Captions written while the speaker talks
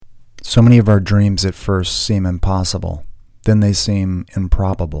So many of our dreams at first seem impossible, then they seem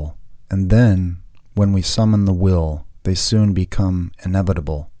improbable, and then, when we summon the will, they soon become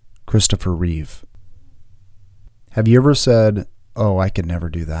inevitable. Christopher Reeve. Have you ever said, "Oh, I could never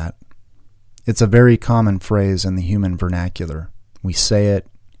do that"? It's a very common phrase in the human vernacular. We say it,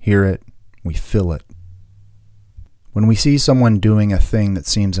 hear it, we feel it. When we see someone doing a thing that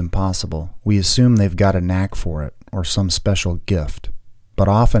seems impossible, we assume they've got a knack for it or some special gift. But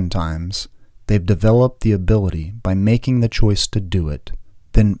oftentimes, they've developed the ability by making the choice to do it,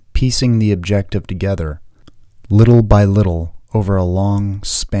 then piecing the objective together, little by little, over a long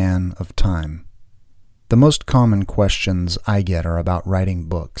span of time. The most common questions I get are about writing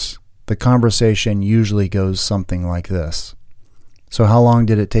books. The conversation usually goes something like this. So how long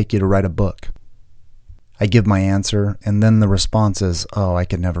did it take you to write a book? I give my answer, and then the response is, "Oh, I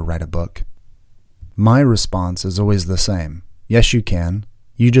could never write a book." My response is always the same. Yes, you can.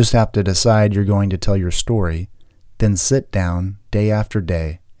 You just have to decide you're going to tell your story, then sit down day after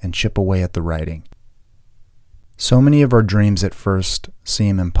day and chip away at the writing. So many of our dreams at first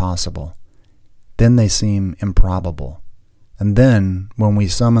seem impossible. Then they seem improbable. And then, when we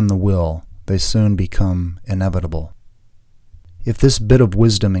summon the will, they soon become inevitable. If this bit of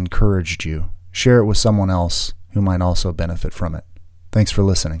wisdom encouraged you, share it with someone else who might also benefit from it. Thanks for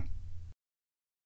listening.